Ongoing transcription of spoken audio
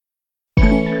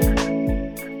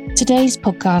today's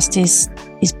podcast is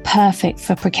perfect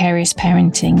for precarious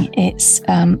parenting. It's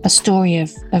a story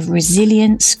of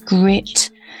resilience,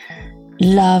 grit,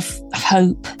 love,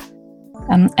 hope,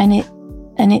 and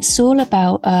it's all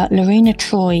about Lorena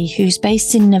Troy, who's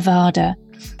based in Nevada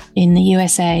in the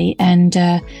USA, and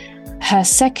her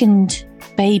second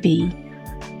baby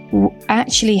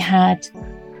actually had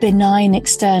benign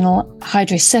external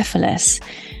hydrocephalus,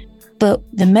 but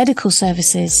the medical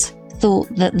services thought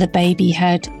that the baby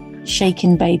had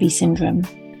shaken baby syndrome.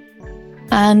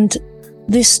 And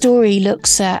this story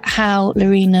looks at how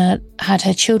Lorena had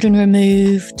her children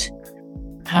removed,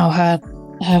 how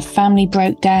her family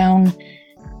broke down,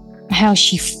 how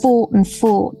she fought and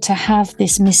fought to have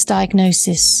this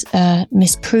misdiagnosis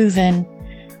misproven,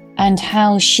 and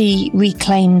how she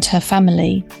reclaimed her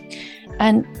family.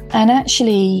 And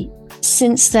actually,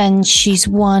 since then, she's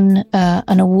won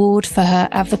an award for her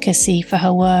advocacy for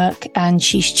her work, and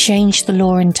she's changed the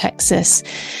law in Texas.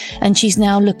 And she's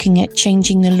now looking at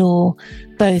changing the law,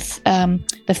 both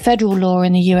the federal law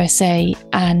in the USA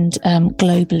and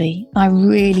globally. I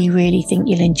really, really think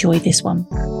you'll enjoy this one.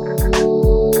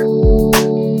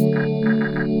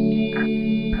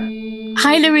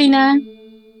 Hi, Lorena.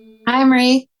 Hi,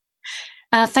 Marie.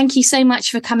 Thank you so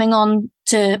much for coming on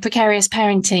to Precarious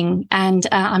Parenting. And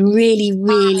I'm really,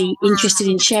 really interested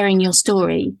in sharing your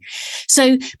story.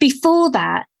 So before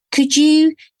that, could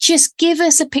you just give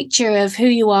us a picture of who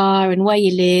you are and where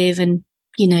you live and,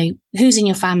 you know, who's in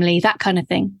your family, that kind of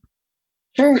thing?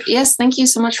 Sure. Yes. Thank you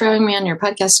so much for having me on your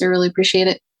podcast. I really appreciate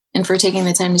it and for taking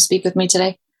the time to speak with me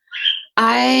today.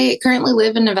 I currently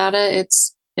live in Nevada.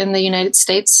 It's in the United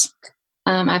States.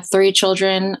 I have 3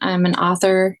 children. I'm an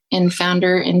author and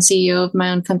founder and CEO of my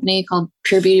own company called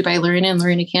Pure Beauty by Lorena and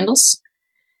Lorena Candles.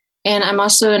 And I'm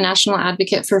also a national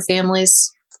advocate for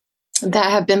families that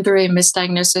have been through a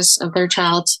misdiagnosis of their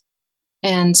child.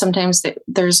 And sometimes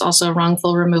there's also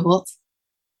wrongful removal.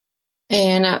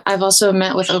 And I've also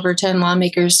met with over 10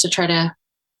 lawmakers to try to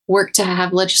work to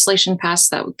have legislation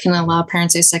passed that can allow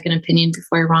parents a second opinion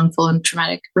before a wrongful and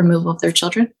traumatic removal of their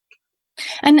children.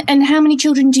 And how many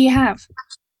children do you have?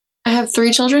 I have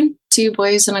 3 children, 2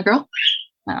 boys and a girl.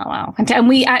 Oh, wow. And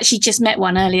we actually just met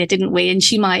one earlier, didn't we? And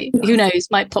she might, who knows,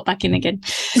 might pop back in again.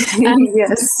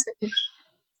 Yes.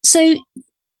 So,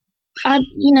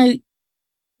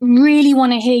 really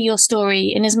want to hear your story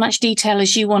in as much detail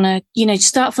as you want to,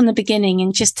 start from the beginning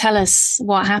and just tell us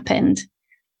what happened.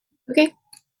 Okay.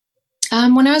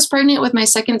 When I was pregnant with my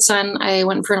second son, I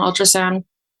went for an ultrasound.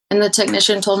 And the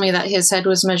technician told me that his head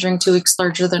was measuring 2 weeks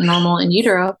larger than normal in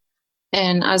utero.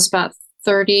 And I was about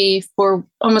 34,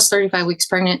 almost 35 weeks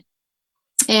pregnant.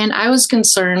 And I was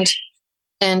concerned,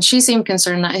 and she seemed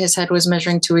concerned that his head was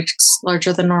measuring 2 weeks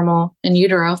larger than normal in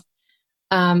utero.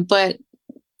 But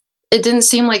it didn't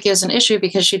seem like it was an issue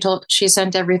because she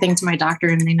sent everything to my doctor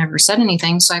and they never said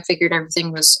anything. So I figured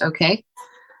everything was okay.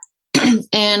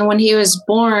 And when he was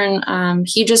born,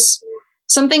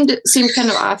 something seemed kind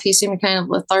of off. He seemed kind of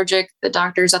lethargic. The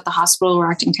doctors at the hospital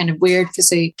were acting kind of weird because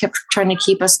they kept trying to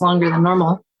keep us longer than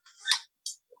normal.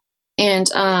 And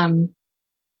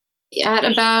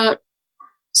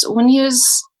when he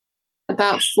was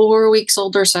about 4 weeks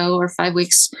old or so, or 5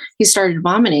 weeks, he started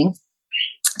vomiting.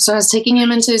 So I was taking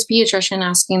him into his pediatrician,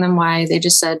 asking them why. They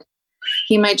just said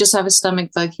he might just have a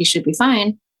stomach bug. He should be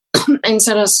fine. And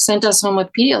sent us home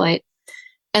with Pedialyte.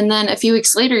 And then a few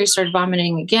weeks later, he started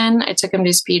vomiting again. I took him to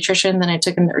his pediatrician, then I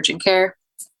took him to urgent care.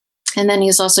 And then he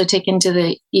was also taken to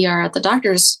the ER at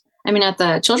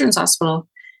the children's hospital.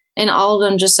 And all of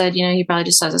them just said, he probably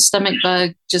just has a stomach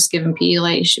bug. Just give him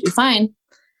Pedialyte. He should be fine.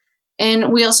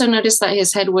 And we also noticed that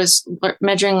his head was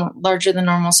measuring larger than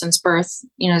normal since birth,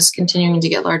 is continuing to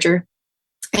get larger.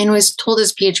 And was told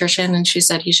his pediatrician, and she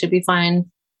said he should be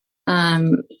fine.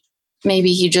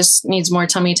 Maybe he just needs more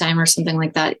tummy time or something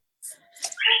like that.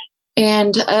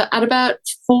 And at about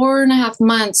 4.5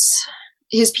 months,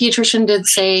 his pediatrician did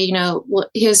say,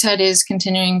 his head is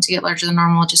continuing to get larger than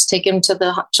normal. Just take him to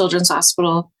the children's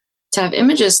hospital to have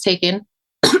images taken.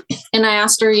 And I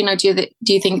asked her, do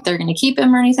you think they're going to keep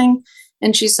him or anything?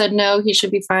 And she said, no, he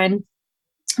should be fine.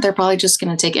 They're probably just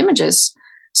going to take images.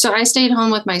 So I stayed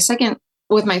home with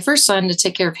my first son to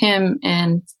take care of him.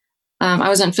 And I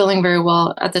wasn't feeling very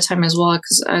well at the time as well,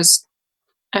 because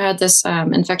I had this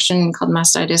infection called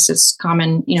mastitis. It's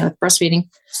common, with breastfeeding.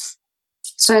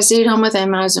 So I stayed home with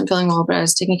him. I wasn't feeling well, but I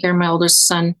was taking care of my oldest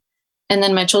son. And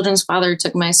then my children's father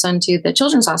took my son to the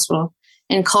children's hospital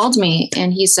and called me.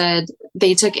 And he said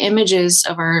they took images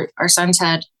of our son's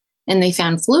head and they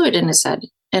found fluid in his head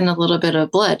and a little bit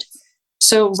of blood.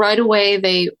 So right away,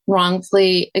 they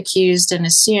wrongfully accused and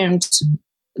assumed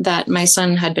that my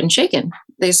son had been shaken,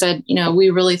 They said, we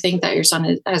really think that your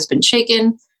son has been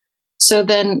shaken. So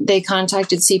then they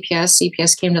contacted CPS.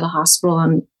 CPS came to the hospital,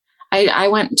 and I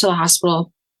went to the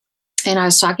hospital and I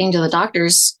was talking to the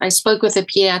doctors. I spoke with a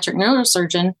pediatric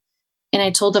neurosurgeon, and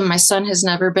I told him my son has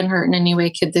never been hurt in any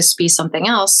way. Could this be something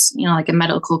else, like a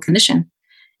medical condition?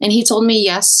 And he told me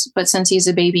yes, but since he's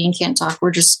a baby and can't talk,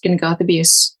 we're just going to go with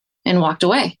abuse, and walked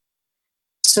away.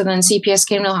 So then CPS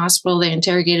came to the hospital. They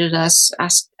interrogated us,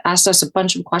 asked us a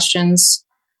bunch of questions.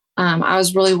 I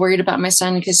was really worried about my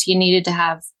son because he needed to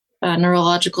have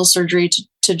neurological surgery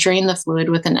to drain the fluid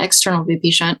with an external VP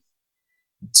shunt.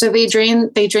 So they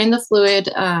drained the fluid,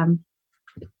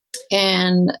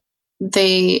 and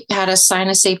they had us sign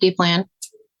a safety plan.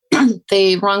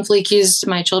 They wrongfully accused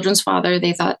my children's father.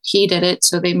 They thought he did it,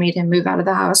 so they made him move out of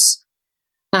the house.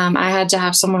 I had to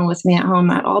have someone with me at home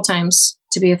at all times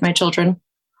to be with my children.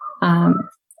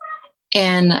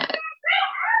 And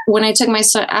when I took my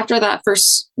son, after that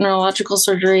first neurological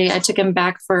surgery, I took him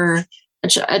back for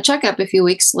a checkup a few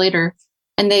weeks later.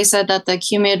 And they said that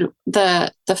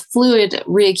the fluid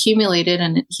reaccumulated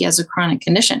and he has a chronic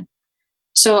condition.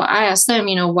 So I asked them,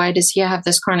 why does he have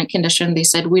this chronic condition? They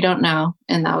said, we don't know.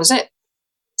 And that was it.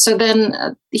 So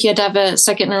then he had to have a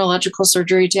second neurological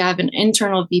surgery to have an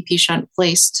internal VP shunt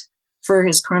placed for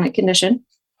his chronic condition.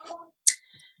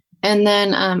 And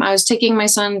then I was taking my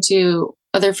son to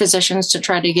other physicians to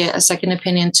try to get a second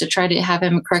opinion, to try to have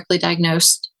him correctly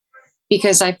diagnosed,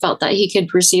 because I felt that he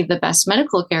could receive the best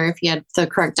medical care if he had the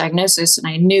correct diagnosis. And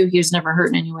I knew he was never hurt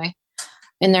in any way.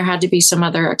 And there had to be some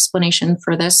other explanation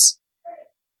for this,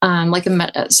 like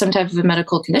some type of a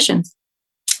medical condition.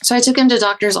 So I took him to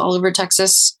doctors all over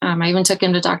Texas. I even took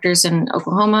him to doctors in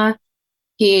Oklahoma.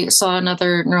 He saw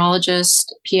another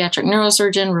neurologist, pediatric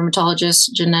neurosurgeon, rheumatologist,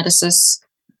 geneticist.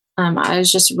 I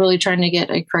was just really trying to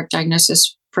get a correct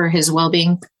diagnosis for his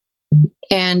well-being.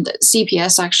 And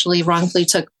CPS actually wrongfully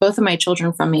took both of my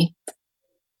children from me.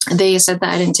 They said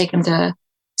that I didn't take him to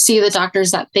see the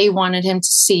doctors that they wanted him to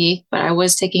see, but I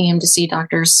was taking him to see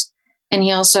doctors. And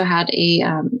he also had a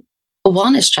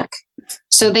wellness check.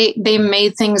 So they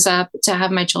made things up to have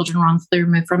my children wrongfully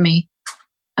removed from me.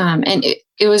 And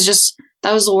it was just,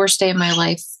 that was the worst day of my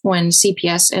life when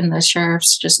CPS and the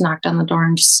sheriffs just knocked on the door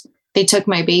and they took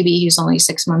my baby. He was only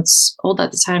 6 months old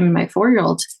at the time, and my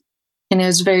 4-year-old. And it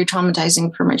was very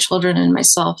traumatizing for my children and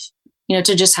myself,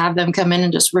 to just have them come in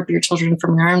and just rip your children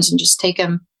from your arms and just take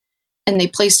them. And they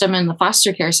placed them in the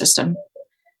foster care system.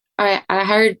 I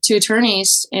hired 2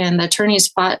 attorneys, and the attorneys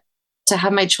fought to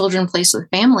have my children placed with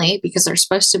family because they're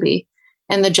supposed to be.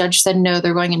 And the judge said, no,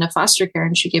 they're going into foster care.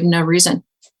 And she gave no reason.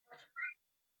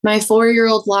 My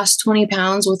 4-year-old lost 20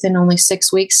 pounds within only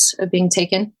 6 weeks of being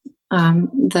taken.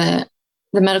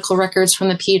 The medical records from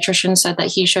the pediatrician said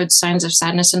that he showed signs of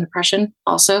sadness and depression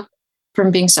also from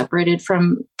being separated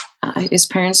from his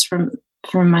parents, from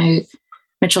my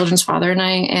children's father and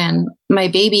I. And my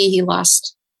baby, he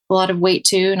lost a lot of weight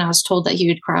too. And I was told that he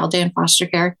would cry all day in foster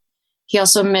care. He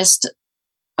also missed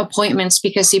appointments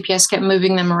because CPS kept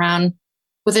moving them around.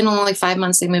 Within only 5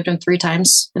 months, they moved him 3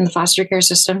 times in the foster care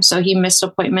system. So he missed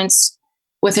appointments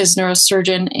with his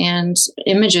neurosurgeon and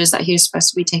images that he was supposed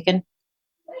to be taken.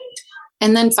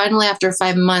 And then finally, after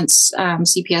 5 months,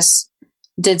 CPS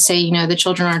did say, the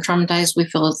children are traumatized. We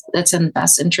feel that's in the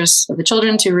best interest of the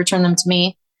children to return them to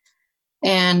me.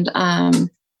 And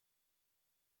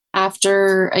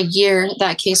after a year,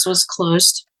 that case was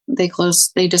closed.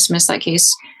 They dismissed that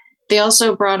case. They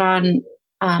also brought on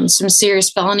some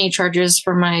serious felony charges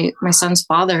for my son's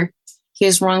father. He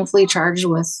is wrongfully charged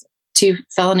with 2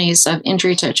 felonies of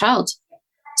injury to a child.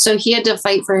 So he had to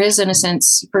fight for his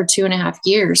innocence for 2.5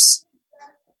 years.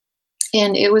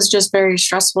 And it was just very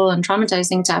stressful and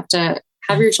traumatizing to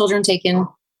have your children taken,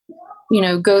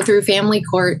 go through family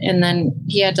court. And then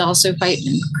he had to also fight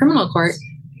in criminal court.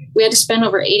 We had to spend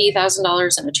over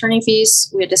 $80,000 in attorney fees.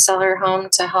 We had to sell our home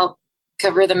to help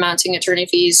cover the mounting attorney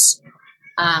fees.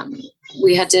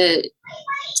 We had to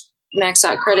max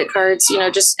out credit cards,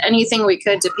 just anything we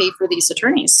could to pay for these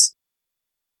attorneys.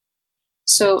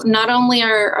 So not only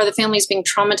are the families being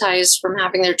traumatized from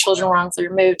having their children wrongfully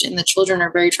removed, and the children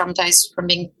are very traumatized from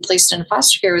being placed in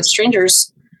foster care with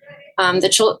strangers,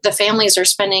 the families are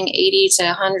spending 80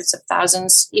 to hundreds of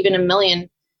thousands, even $1 million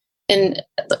in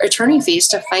attorney fees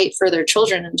to fight for their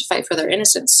children and to fight for their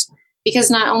innocence.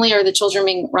 Because not only are the children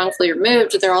being wrongfully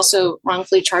removed, they're also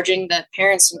wrongfully charging the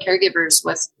parents and caregivers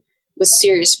with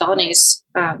serious felonies.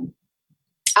 I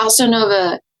also know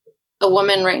of a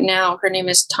woman right now. Her name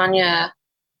is Tanya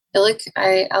Illick,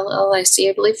 ILLIC,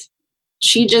 I believe.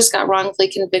 She just got wrongfully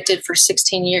convicted for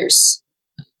 16 years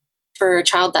for a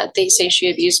child that they say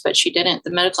she abused, but she didn't.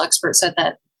 The medical expert said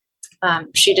that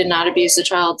She did not abuse the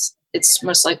child. It's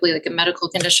most likely like a medical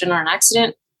condition or an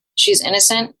accident. She's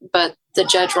innocent, but the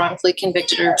judge wrongfully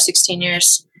convicted her of 16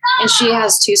 years. And she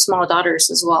has 2 small daughters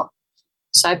as well.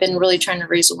 So I've been really trying to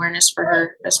raise awareness for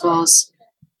her, as well as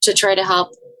to try to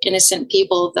help innocent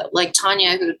people that, like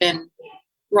Tanya, who've been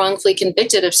wrongfully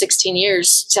convicted of 16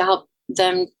 years, to help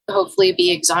them hopefully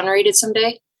be exonerated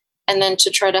someday. And then to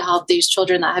try to help these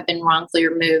children that have been wrongfully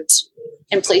removed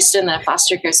and placed in the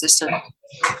foster care system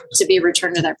to be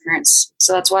returned to their parents.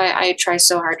 So that's why I try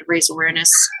so hard to raise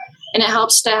awareness. And it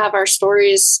helps to have our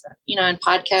stories, in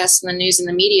podcasts and the news and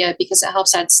the media, because it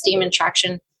helps add steam and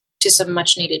traction to some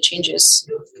much needed changes.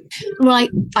 Right.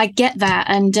 I get that.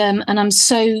 And I'm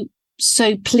so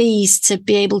pleased to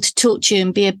be able to talk to you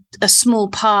and be a small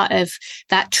part of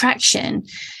that traction.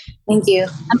 Thank you.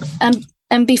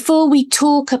 And before we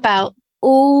talk about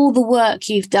all the work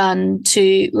you've done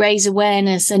to raise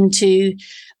awareness and to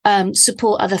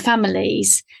support other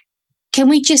families, can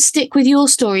we just stick with your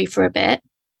story for a bit?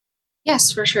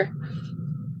 Yes, for sure.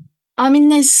 I mean,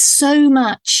 there's so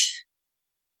much.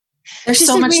 There's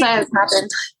so much that has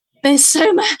happened. There's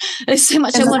so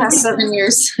much. In the past 7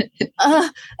 years.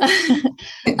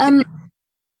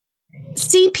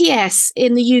 CPS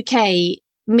in the UK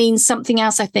means something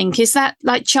else, I think. Is that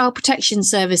like Child Protection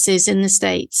Services in the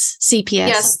States?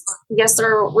 CPS? Yes,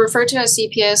 they're referred to as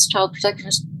CPS, Child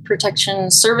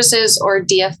Protection Services, or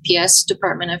DFPS,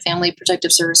 Department of Family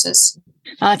Protective Services.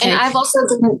 Okay. And I've also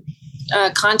been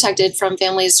contacted from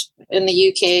families in the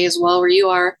UK as well, where you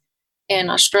are, in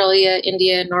Australia,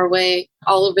 India, Norway,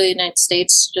 all over the United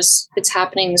States. Just it's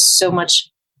happening so much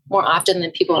more often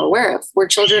than people are aware of, where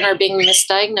children are being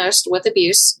misdiagnosed with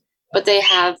abuse, but they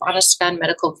have honest to God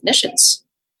medical conditions.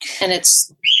 And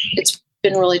it's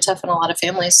been really tough on a lot of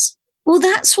families. Well,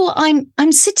 that's what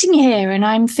I'm sitting here and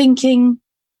I'm thinking,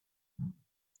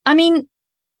 I mean,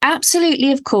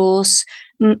 absolutely, of course,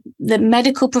 the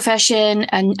medical profession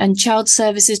and child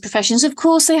services professions, of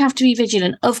course, they have to be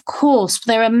vigilant. Of course,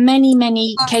 there are many,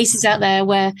 many cases out there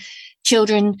where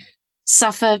children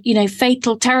suffer,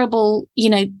 fatal, terrible,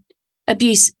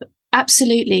 abuse.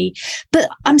 Absolutely. But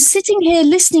I'm sitting here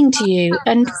listening to you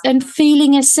and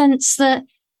feeling a sense that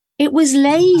it was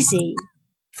lazy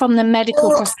from the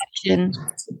medical profession.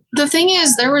 The thing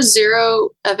is, there was zero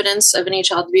evidence of any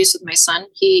child abuse with my son.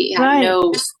 He had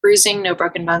no bruising, no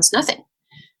broken bones, nothing.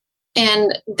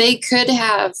 And they could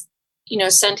have,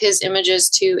 sent his images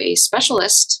to a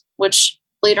specialist, which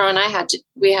later on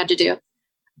we had to do.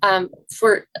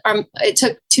 It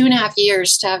took 2.5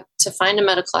 years to find a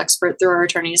medical expert through our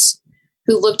attorneys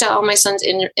who looked at all my son's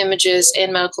images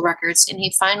and medical records, and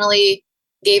he finally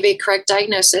gave a correct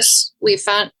diagnosis. We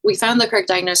found the correct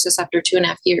diagnosis after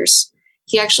 2.5 years.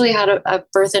 He actually had a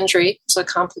birth injury, so a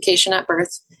complication at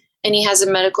birth, and he has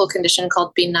a medical condition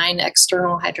called benign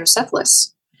external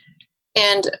hydrocephalus.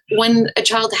 And when a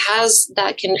child has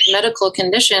that medical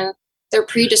condition, they're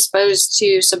predisposed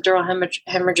to subdural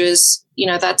hemorrhages.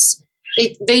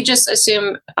 They just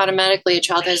assume automatically a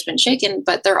child has been shaken,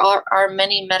 but there are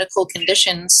many medical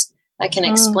conditions that can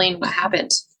explain what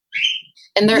happened.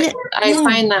 And I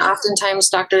find that oftentimes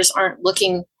doctors aren't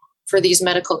looking for these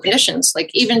medical conditions. Like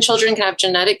even children can have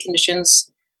genetic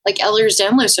conditions like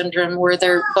Ehlers-Danlos syndrome, where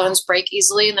their bones break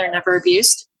easily and they're never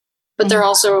abused, but they're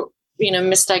also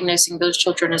misdiagnosing those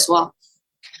children as well.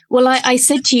 Well, I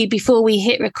said to you before we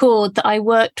hit record that I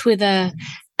worked with a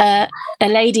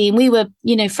lady, and we were,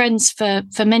 friends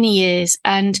for many years,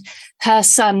 and her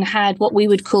son had what we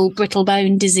would call brittle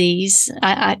bone disease.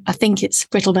 I think it's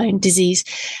brittle bone disease.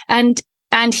 And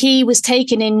he was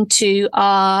taken into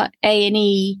our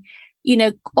A&E,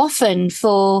 often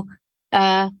for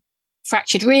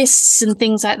fractured wrists and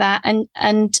things like that.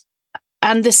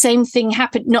 And the same thing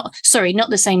happened, not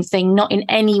the same thing, not in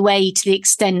any way to the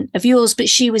extent of yours, but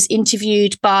she was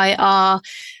interviewed by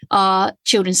our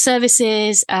children's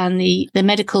services, and the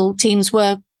medical teams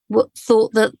thought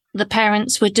that the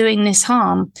parents were doing this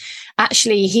harm.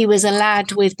 Actually, he was a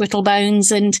lad with brittle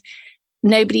bones and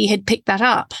nobody had picked that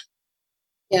up.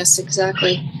 Yes,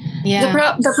 exactly. Yeah.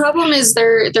 The problem is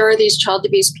there are these child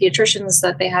abuse pediatricians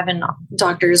that they have in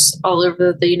doctors all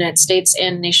over the United States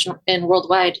and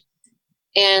worldwide.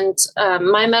 And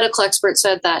my medical expert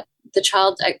said that the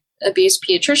child abuse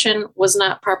pediatrician was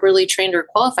not properly trained or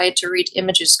qualified to read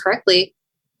images correctly.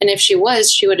 And if she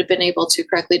was, she would have been able to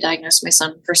correctly diagnose my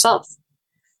son herself.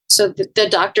 So the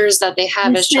doctors that they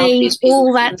have as child abuse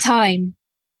all that time.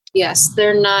 Yes,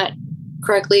 they're not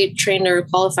correctly trained or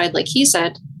qualified, like he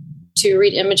said, to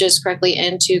read images correctly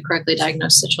and to correctly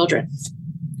diagnose the children.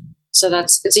 So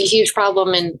it's a huge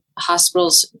problem in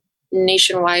hospitals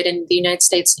nationwide in the United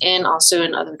States and also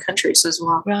in other countries as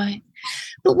well. Right.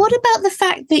 But what about the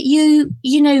fact that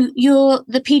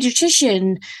the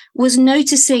pediatrician was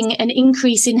noticing an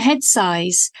increase in head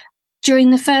size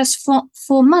during the first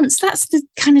 4 months? That's the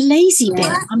kind of lazy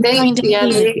bit.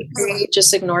 They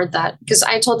just ignored that, because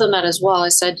I told them that as well. I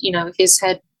said, his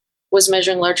head was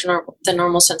measuring larger than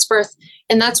normal since birth.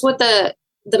 And that's what the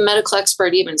medical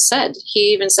expert even said.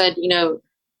 He even said,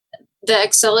 the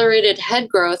accelerated head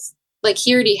growth, like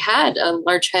he already had a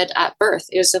large head at birth.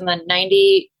 It was in the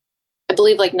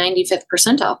 95th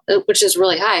percentile, which is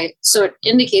really high. So it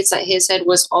indicates that his head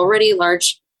was already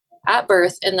large at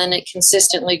birth, and then it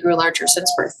consistently grew larger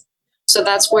since birth. So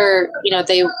that's where,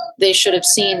 they should have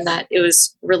seen that it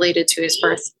was related to his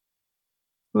birth.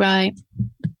 Right.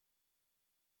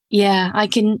 Yeah, I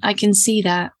can see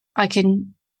that.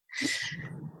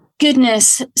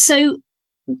 Goodness. So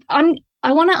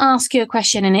I want to ask you a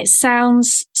question, and it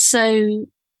sounds so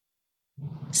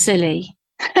silly.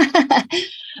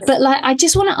 But I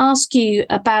just want to ask you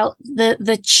about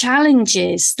the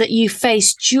challenges that you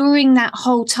faced during that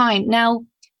whole time. Now,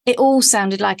 it all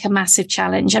sounded like a massive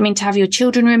challenge. I mean, to have your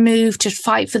children removed, to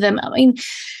fight for them. I mean,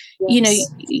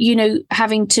 yes.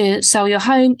 Having to sell your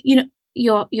home,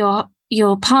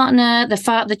 your partner,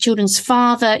 the children's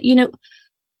father,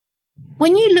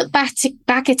 when you look back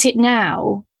at it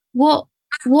now, what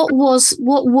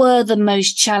were the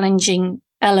most challenging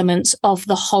elements of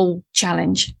the whole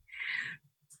challenge?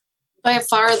 By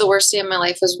far, the worst day of my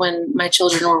life was when my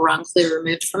children were wrongfully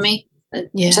removed from me.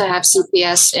 Yeah. To have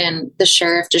CPS and the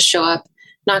sheriff just show up,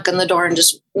 knock on the door, and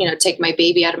just take my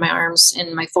baby out of my arms.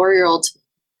 And my 4-year-old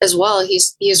as well,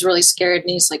 he's really scared, and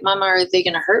he's like, "Mama, are they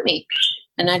going to hurt me?"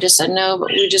 And I just said, "No,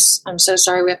 but I'm so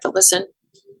sorry. We have to listen."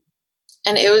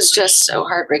 And it was just so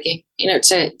heartbreaking,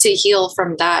 to heal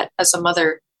from that as a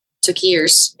mother took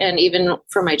years. And even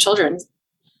for my children,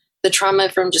 the trauma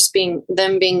from just being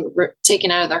taken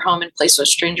out of their home and placed with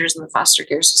strangers in the foster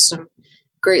care system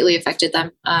greatly affected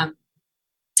them.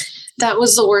 That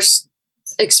was the worst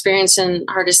experience and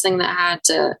hardest thing that I had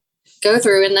to go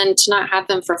through. And then to not have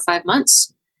them for 5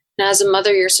 months. And as a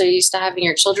mother, you're so used to having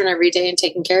your children every day and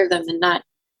taking care of them, and not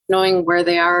knowing where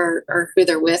they are or who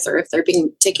they're with, or if they're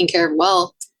being taken care of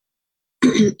well.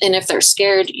 And if they're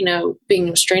scared,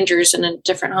 being strangers in a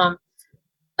different home.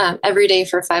 Every day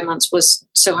for 5 months was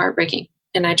so heartbreaking.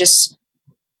 And I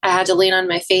had to lean on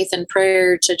my faith and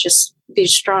prayer to just be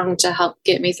strong, to help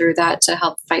get me through that, to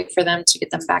help fight for them, to get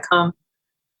them back home.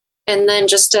 And then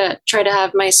just to try to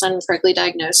have my son correctly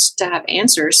diagnosed, to have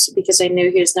answers, because I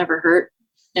knew he was never hurt.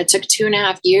 It took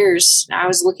 2.5 years. I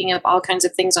was looking up all kinds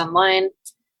of things online,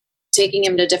 taking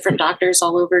him to different doctors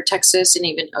all over Texas and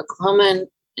even Oklahoma,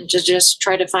 and to just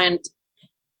try to find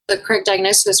the correct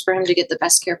diagnosis for him to get the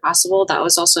best care possible. That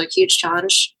was also a huge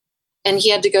challenge. And he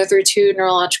had to go through 2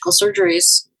 neurological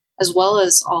surgeries, as well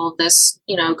as all of this,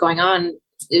 going on.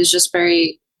 It was just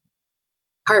very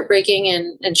heartbreaking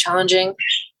and challenging.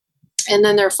 And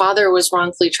then their father was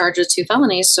wrongfully charged with 2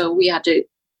 felonies. So we had to,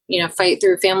 fight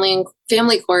through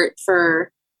family court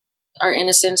for our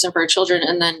innocence and for our children.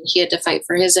 And then he had to fight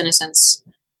for his innocence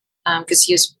because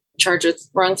he was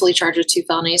wrongfully charged with 2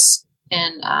 felonies.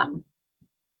 And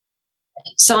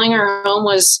selling our home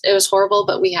was horrible,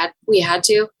 but we had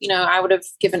to. I would have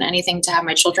given anything to have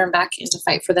my children back and to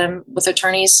fight for them with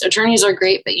attorneys. Attorneys are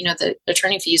great, but the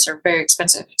attorney fees are very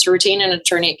expensive. To retain an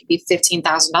attorney, it could be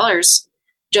 $15,000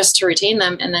 just to retain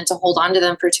them, and then to hold on to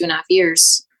them for 2.5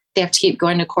 years. They have to keep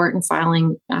going to court and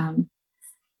filing,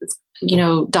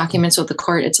 documents with the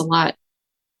court. It's a lot.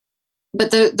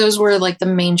 But those were like the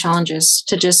main challenges.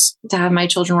 To have my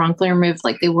children wrongfully removed,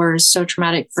 like they were, so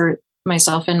traumatic for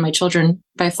myself and my children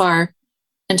by far,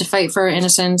 and to fight for our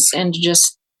innocence and to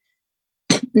just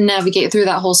navigate through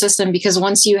that whole system. Because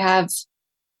once you have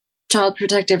child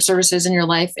protective services in your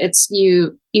life, it's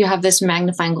you have this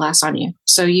magnifying glass on you.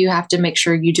 So you have to make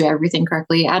sure you do everything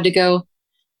correctly. I had to go.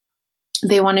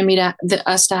 They wanted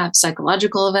us to have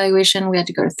psychological evaluation. We had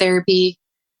to go to therapy.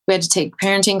 We had to take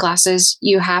parenting classes.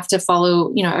 You have to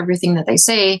follow, everything that they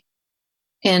say,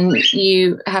 and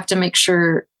you have to make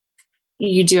sure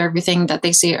you do everything that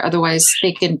they say. Otherwise,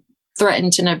 they can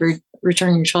threaten to never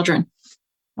return your children.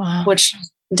 Wow. Which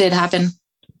did happen.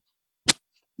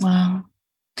 Wow.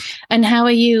 And how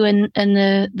are you and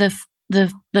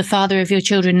the father of your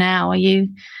children now? Are you,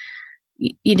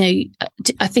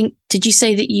 I think, did you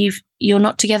say that you're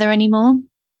not together anymore?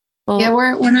 Or? Yeah,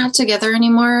 we're not together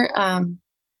anymore.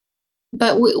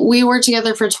 But we were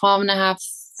together for 12 and a half,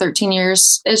 13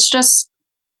 years. It's just,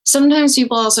 sometimes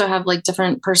people also have like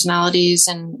different personalities,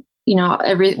 and,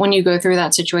 when you go through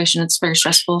that situation, it's very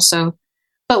stressful. So,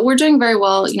 but we're doing very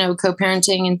well,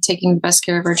 co-parenting and taking the best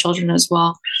care of our children as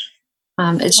well.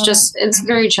 It's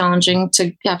very challenging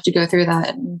to have to go through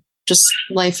that, and just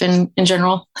life in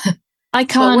general. I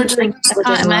can't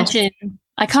imagine.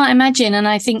 I can't imagine. And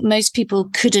I think most people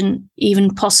couldn't even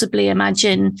possibly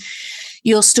imagine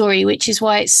your story, which is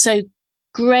why it's so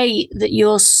great that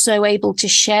you're so able to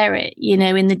share it,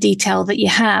 in the detail that you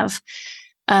have.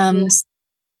 Yes.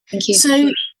 Thank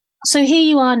you. So here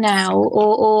you are now,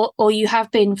 or you have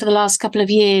been for the last couple of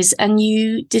years, and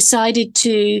you decided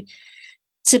to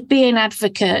be an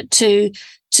advocate,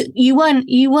 you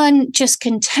weren't just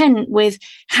content with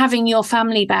having your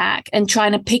family back and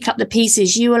trying to pick up the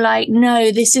pieces. You were like,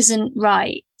 no, this isn't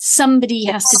right. Somebody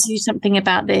has to do something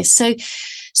about this. So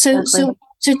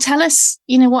tell us,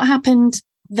 what happened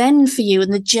then for you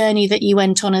and the journey that you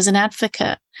went on as an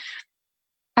advocate.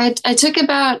 I took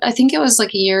about, I think it was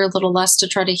like a year, a little less, to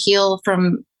try to heal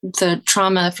from the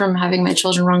trauma from having my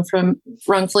children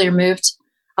wrongfully removed.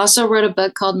 I also wrote a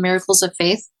book called Miracles of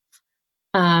Faith.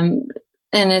 And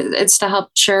it's to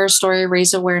help share a story,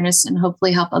 raise awareness, and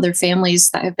hopefully help other families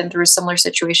that have been through a similar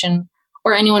situation,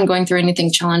 or anyone going through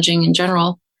anything challenging in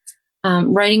general.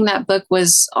 Writing that book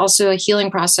was also a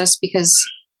healing process, because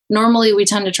normally we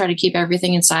tend to try to keep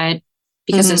everything inside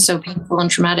because it's so painful and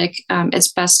traumatic.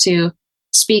 It's best to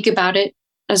speak about it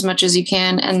as much as you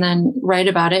can and then write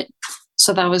about it.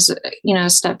 So that was, a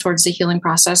step towards the healing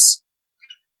process.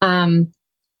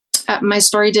 My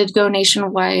story did go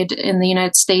nationwide in the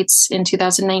United States in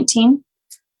 2019.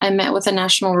 I met with a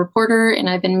national reporter, and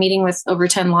I've been meeting with over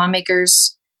 10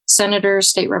 lawmakers, senators,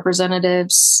 state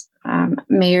representatives,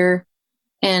 mayor,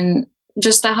 and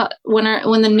just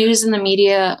when the news and the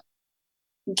media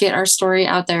get our story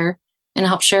out there and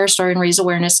help share our story and raise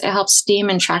awareness, it helps steam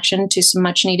and traction to some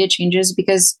much needed changes.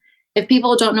 Because if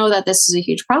people don't know that this is a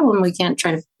huge problem, we can't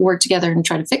try to work together and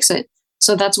try to fix it.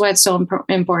 So that's why it's so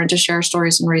important to share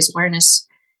stories and raise awareness.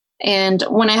 And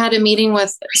when I had a meeting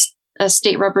with a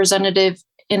state representative,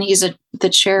 and he's the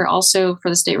chair also for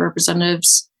the state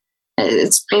representatives,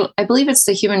 I believe it's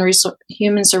the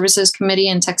Human Services Committee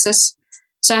in Texas.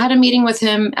 So I had a meeting with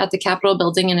him at the Capitol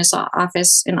building in his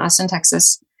office in Austin,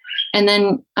 Texas. And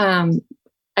then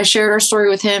I shared our story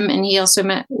with him, and he also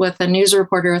met with a news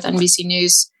reporter with NBC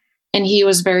News, and he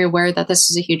was very aware that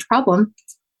this is a huge problem.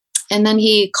 And then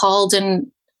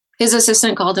his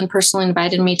assistant called and personally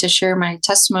invited me to share my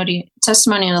testimony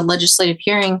in a legislative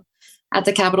hearing at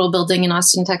the Capitol building in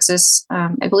Austin, Texas.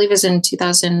 I believe is in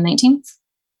 2019.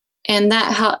 And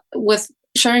that with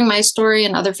sharing my story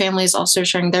and other families also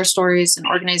sharing their stories, and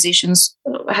organizations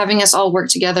having us all work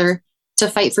together to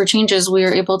fight for changes, we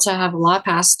were able to have a law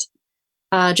passed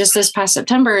just this past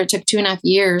September. It took 2.5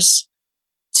 years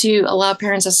to allow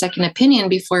parents a second opinion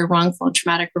before wrongful and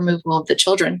traumatic removal of the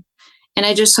children. And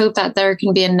I just hope that there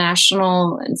can be a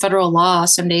national and federal law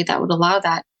someday that would allow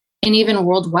that, and even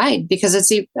worldwide,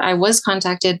 because I was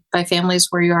contacted by families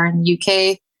where you are in the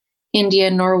UK, India,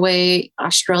 Norway,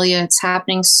 Australia. It's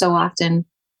happening so often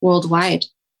worldwide.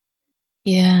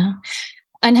 Yeah.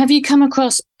 And have you come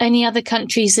across any other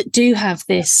countries that do have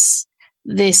this,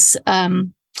 it's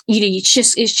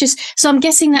just, so I'm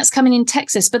guessing that's coming in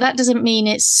Texas, but that doesn't mean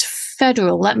it's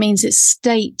federal. That means it's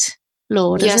state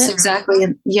law, does Yes, it? exactly.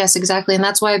 Yes, exactly. And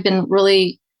that's why I've been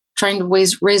really trying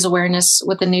to raise awareness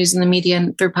with the news and the media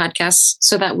and through podcasts,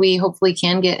 so that we hopefully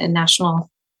can get a national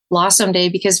law someday,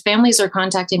 because families are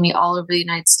contacting me all over the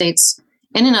United States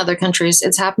and in other countries.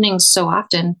 It's happening so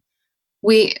often.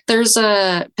 There's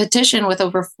a petition with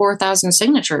over 4,000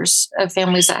 signatures of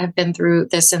families that have been through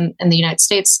this in the United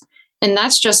States. And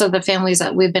that's just of the families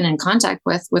that we've been in contact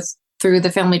with through the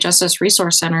Family Justice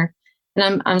Resource Center.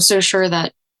 And I'm so sure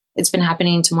that it's been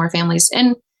happening to more families.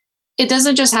 And it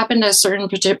doesn't just happen to a certain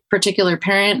particular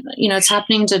parent. It's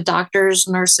happening to doctors,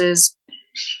 nurses,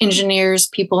 engineers,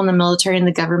 people in the military and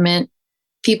the government,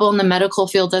 people in the medical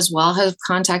field as well have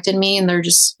contacted me, and they're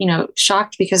just,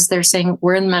 shocked, because they're saying,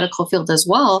 we're in the medical field as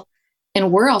well,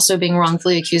 and we're also being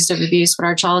wrongfully accused of abuse, but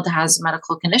our child has a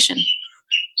medical condition.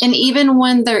 And even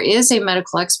when there is a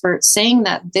medical expert saying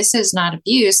that this is not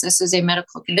abuse, this is a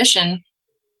medical condition,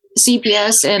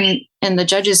 CPS and the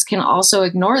judges can also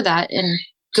ignore that and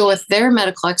go with their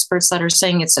medical experts that are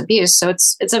saying it's abuse. So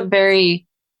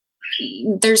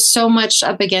there's so much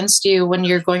up against you when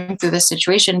you're going through this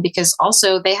situation, because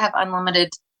also they have unlimited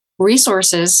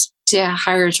resources to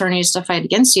hire attorneys to fight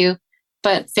against you.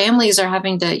 But families are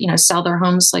having to, sell their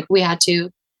homes. Like we had to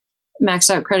max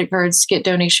out credit cards, get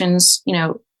donations,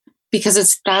 because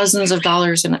it's thousands of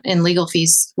dollars in legal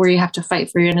fees, where you have to fight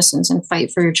for your innocence and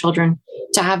fight for your children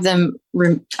to have them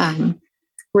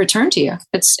return to you.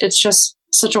 It's just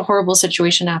such a horrible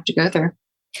situation to have to go through,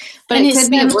 but it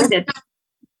could be avoided.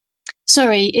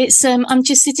 Sorry, it's I'm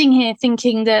just sitting here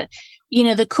thinking that,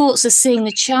 the courts are seeing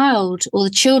the child or the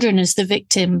children as the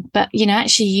victim, but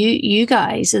actually you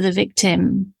guys are the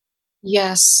victim.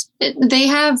 Yes. They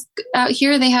have out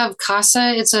here, they have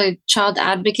CASA. It's a child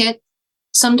advocate.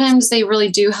 Sometimes they really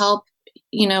do help,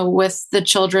 with the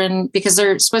children because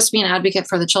they're supposed to be an advocate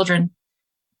for the children.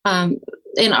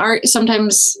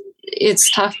 Sometimes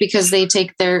it's tough because they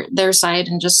take their side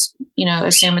and just,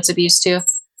 assume it's abuse too.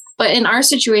 But in our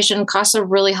situation, CASA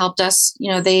really helped us.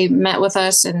 They met with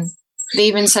us and they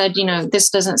even said, this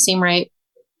doesn't seem right.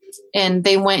 And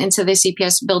they went into the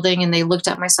CPS building and they looked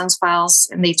at my son's files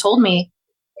and they told me,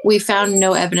 we found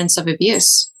no evidence of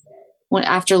abuse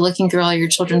after looking through all your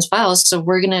children's files. So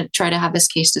we're going to try to have this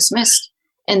case dismissed.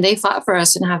 And they fought for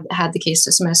us and have had the case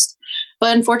dismissed.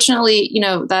 But unfortunately,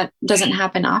 that doesn't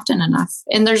happen often enough.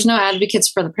 And there's no advocates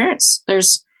for the parents.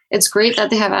 It's great that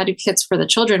they have advocates for the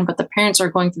children, but the parents are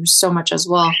going through so much as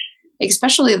well,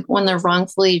 especially when they're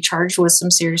wrongfully charged with some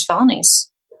serious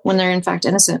felonies when they're in fact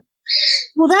innocent.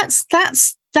 Well,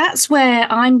 that's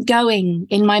where I'm going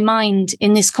in my mind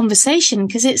in this conversation,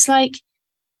 because it's like,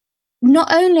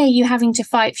 not only are you having to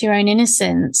fight for your own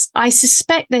innocence, I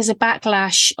suspect there's a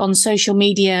backlash on social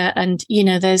media and,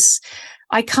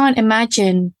 I can't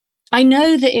imagine. I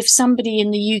know that if somebody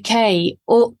in the UK,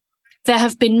 or there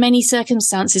have been many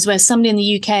circumstances where somebody in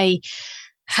the UK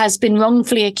has been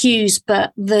wrongfully accused,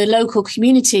 but the local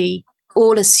community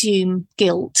all assume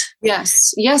guilt.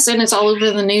 Yes. And it's all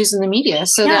over the news and the media.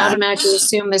 So they automatically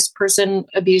assume this person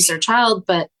abused their child.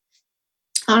 But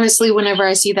honestly, whenever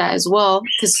I see that as well,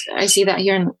 because I see that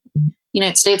here in the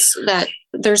United States, that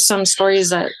there's some stories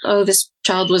that, this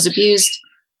child was abused.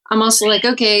 I'm also like,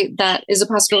 okay, that is a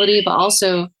possibility, but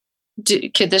also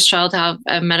could this child have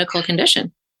a medical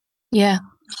condition? Yeah.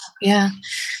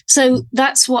 So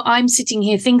that's what I'm sitting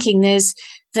here thinking. There's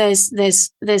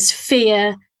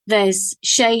fear, there's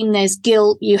shame, there's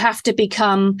guilt. You have to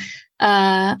become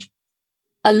a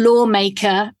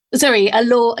lawmaker. You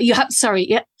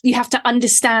have to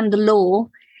understand the law.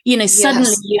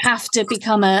 Suddenly you have to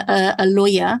become a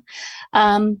lawyer.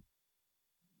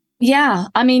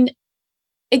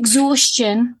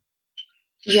 Exhaustion.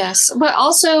 Yes, but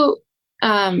also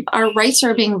our rights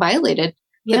are being violated.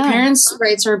 The parents'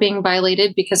 rights are being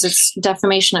violated because it's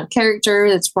defamation of character,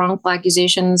 it's wrongful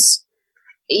accusations.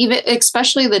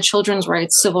 Especially the children's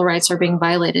rights, civil rights are being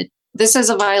violated. This is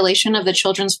a violation of the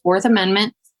Children's Fourth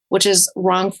Amendment, which is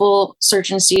wrongful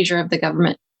search and seizure of the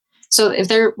government. So if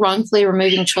they're wrongfully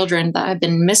removing children that have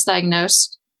been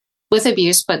misdiagnosed with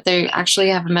abuse, but they actually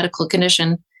have a medical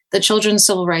condition, the children's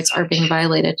civil rights are being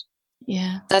violated.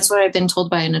 Yeah. That's what I've been told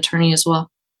by an attorney as well.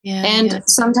 Yeah. And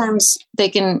sometimes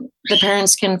the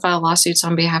parents can file lawsuits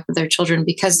on behalf of their children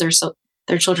because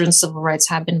their children's civil rights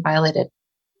have been violated.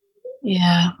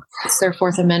 Yeah. It's their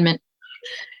Fourth Amendment.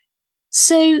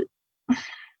 So,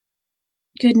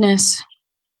 goodness.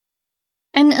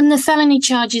 And the felony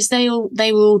charges, they were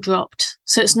all dropped.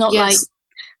 So it's not like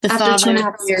the after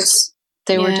 2.5 years,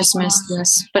 they were dismissed.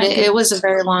 Yes. But it was a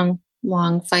very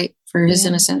long fight for his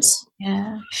innocence.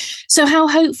 Yeah. So how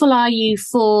hopeful are you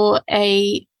for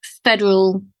a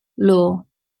federal law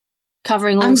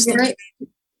covering all states?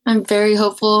 I'm very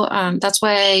hopeful. That's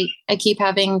why I keep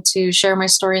having to share my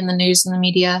story in the news and the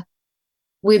media.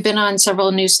 We've been on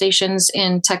several news stations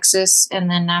in Texas and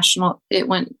then national.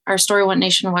 Our story went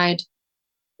nationwide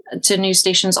to news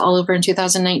stations all over in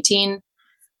 2019.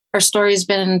 Our story has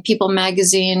been in People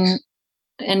Magazine,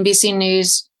 NBC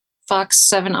News, Fox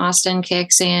 7 Austin,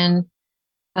 KXAN.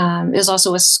 It was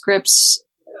also with Scripps.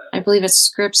 I believe it's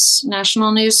Scripps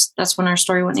National News. That's when our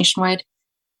story went nationwide.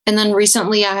 And then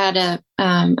recently I had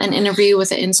an interview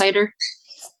with an insider.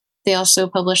 They also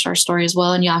published our story as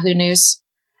well in Yahoo News.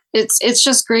 It's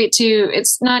just great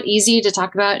it's not easy to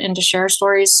talk about and to share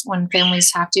stories when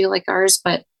families have to like ours,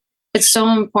 but it's so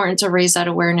important to raise that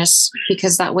awareness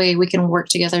because that way we can work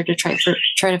together to try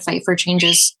to fight for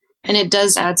changes. And it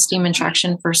does add steam and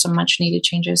traction for some much needed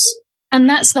changes. And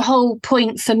that's the whole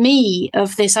point for me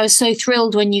of this. I was so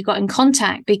thrilled when you got in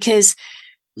contact because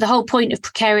the whole point of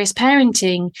precarious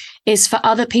parenting is for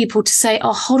other people to say,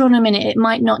 oh, hold on a minute. It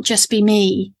might not just be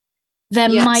me. There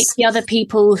might be other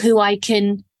people who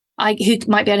who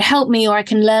might be able to help me or I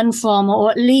can learn from, or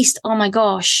at least, oh my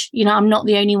gosh, I'm not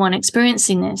the only one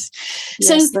experiencing this. Yes,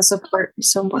 so the support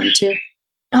is so important too.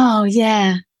 Oh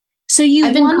yeah. So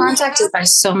I've been contacted by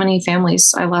so many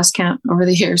families. I lost count over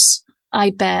the years.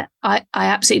 I bet. I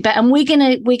absolutely bet. And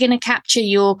we're gonna capture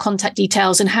your contact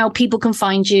details and how people can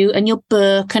find you and your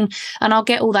book, and I'll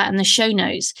get all that in the show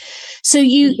notes. So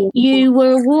you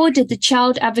were awarded the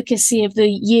Child Advocacy of the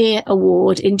Year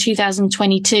Award in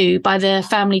 2022 by the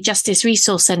Family Justice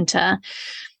Resource Center.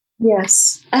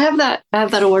 Yes, I have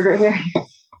that award right here.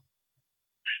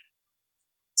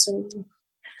 So,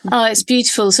 oh, it's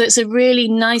beautiful. So it's a really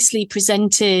nicely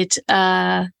presented.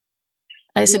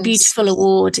 It's a beautiful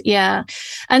award, yeah.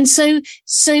 And so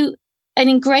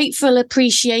an grateful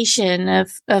appreciation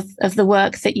of the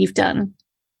work that you've done.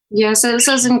 Yes, it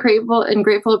says in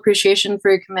grateful appreciation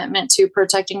for your commitment to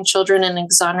protecting children and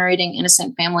exonerating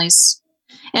innocent families.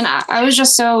 And I was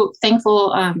just so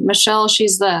thankful. Michelle,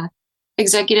 she's the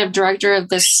executive director of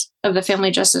the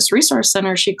Family Justice Resource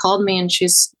Center. She called me and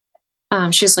she's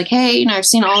like, hey, I've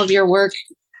seen all of your work,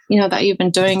 that you've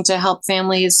been doing to help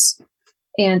families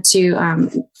and to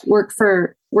work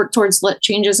towards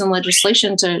changes in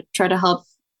legislation to try to help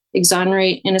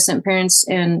exonerate innocent parents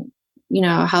and,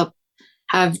 help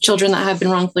have children that have been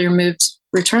wrongfully removed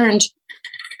returned.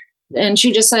 And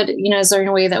she just said, is there any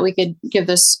way that we could give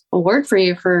this award for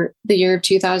you for the year of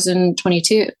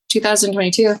 2022?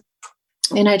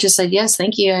 And I just said, yes,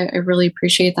 thank you. I really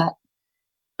appreciate that.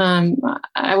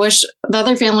 I wish the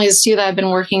other families too that I've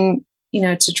been working,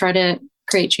 to try to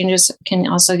create changes can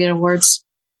also get awards.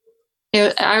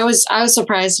 I was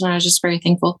surprised and I was just very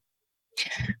thankful.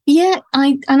 Yeah,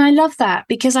 I love that,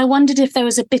 because I wondered if there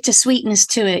was a bittersweetness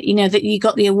to it, that you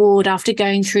got the award after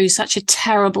going through such a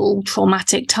terrible,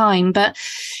 traumatic time. But,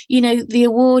 the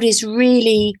award is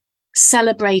really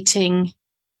celebrating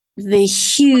the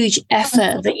huge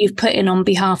effort that you've put in on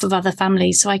behalf of other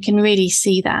families. So I can really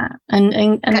see that.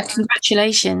 And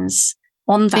congratulations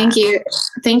on that. Thank you.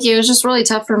 It was just really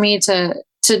tough for me to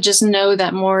just know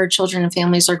that more children and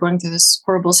families are going through this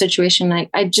horrible situation.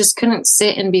 I just couldn't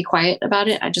sit and be quiet about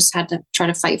it. I just had to try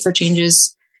to fight for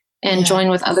changes and join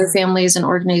with other families and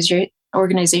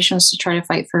organizations to try to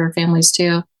fight for families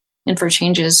too and for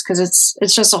changes, because it's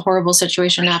just a horrible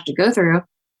situation to have to go through.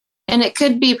 And it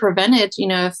could be prevented,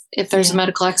 if there's a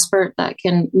medical expert that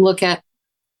can look at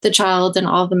the child and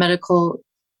all the medical,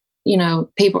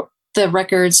 paper, the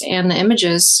records and the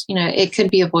images, it could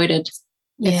be avoided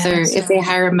if they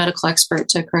hire a medical expert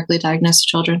to correctly diagnose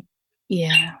children.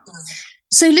 Yeah.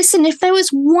 So listen, if there was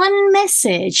one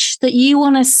message that you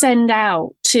want to send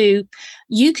out to,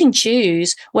 you can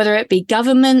choose whether it be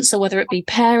governments or whether it be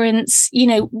parents,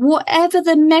 whatever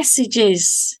the message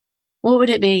is, what would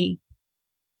it be?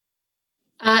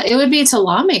 It would be to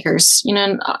lawmakers,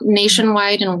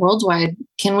 nationwide and worldwide.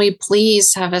 Can we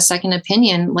please have a second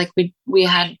opinion like we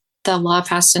had the law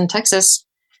passed in Texas?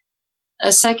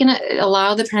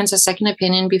 Allow the parents a second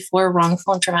opinion before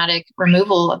wrongful and traumatic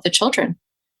removal of the children,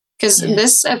 because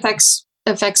this affects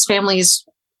families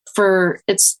for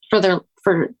its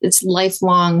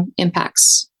lifelong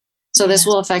impacts. So this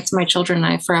will affect my children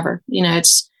and I forever.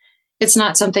 It's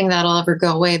not something that'll ever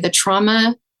go away. The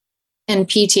trauma and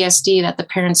PTSD that the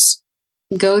parents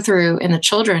go through and the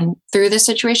children through this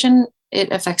situation,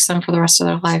 it affects them for the rest of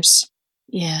their lives.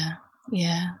 Yeah.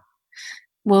 Yeah.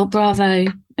 Well, bravo.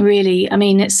 Really. I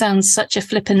mean, it sounds such a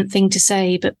flippant thing to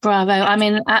say, but bravo. I'm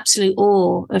in absolute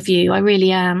awe of you. I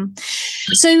really am.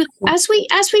 So as we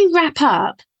wrap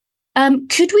up,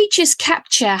 could we just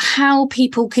capture how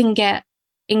people can get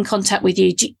in contact with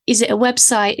you? Is it a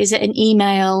website? Is it an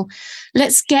email?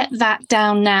 Let's get that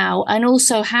down now. And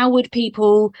also, how would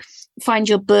people find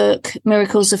your book,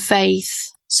 Miracles of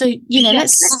Faith? So,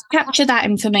 let's capture that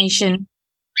information.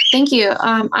 Thank you.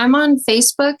 I'm on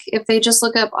Facebook. If they just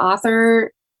look up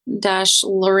author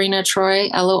Lorena Troy,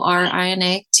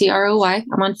 Lorina Troy.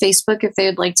 I'm on Facebook if they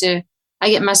would like to. I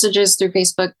get messages through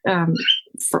Facebook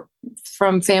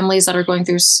from families that are going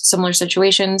through similar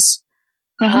situations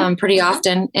pretty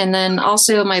often. And then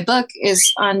also my book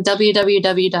is on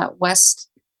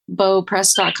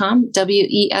www.westbowpress.com,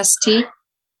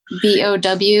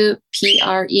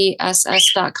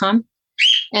 WESTBOWPRESS.com.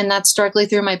 And that's directly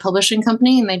through my publishing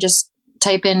company. And they just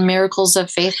type in Miracles of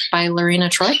Faith by Lorena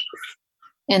Troy.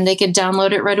 And they could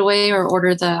download it right away or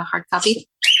order the hard copy.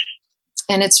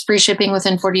 And it's free shipping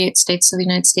within 48 states of the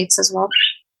United States as well.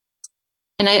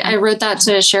 And I wrote that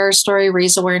to share a story,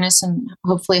 raise awareness, and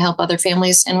hopefully help other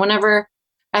families. And whenever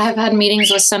I have had meetings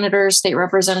with senators, state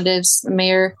representatives, the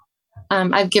mayor,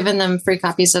 I've given them free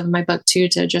copies of my book too,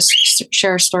 to just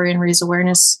share a story and raise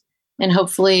awareness. And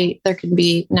hopefully there can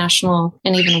be national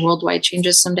and even worldwide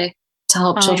changes someday to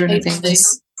help children and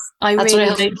families. That's what I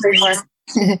hope for.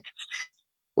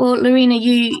 Well, Lorena,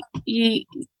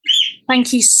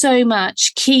 Thank you so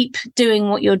much. Keep doing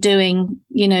what you're doing,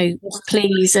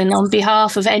 please. And on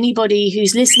behalf of anybody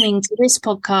who's listening to this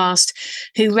podcast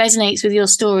who resonates with your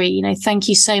story, thank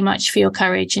you so much for your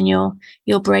courage and your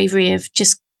bravery of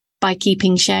just by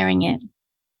keeping sharing it.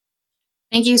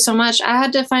 Thank you so much. I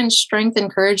had to find strength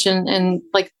and courage in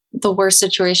like the worst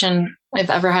situation I've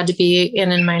ever had to be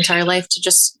in my entire life to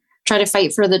just try to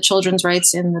fight for the children's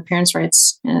rights and the parents'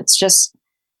 rights. And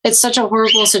it's such a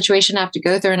horrible situation to have to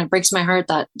go through. And it breaks my heart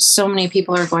that so many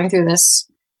people are going through this.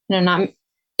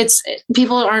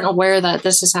 People aren't aware that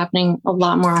this is happening a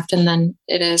lot more often than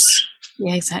it is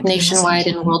nationwide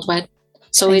and worldwide.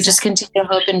 So we just continue to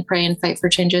hope and pray and fight for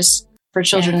changes for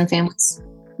children and families.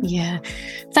 Yeah.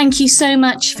 Thank you so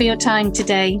much for your time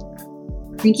today.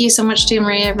 Thank you so much too,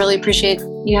 Maria. I really appreciate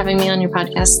you having me on your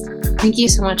podcast. Thank you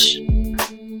so much.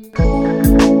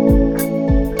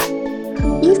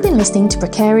 You've been listening to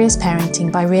Precarious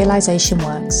Parenting by Realization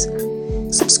Works.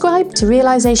 Subscribe to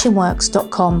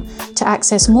realizationworks.com to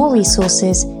access more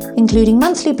resources, including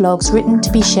monthly blogs written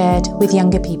to be shared with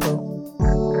younger people.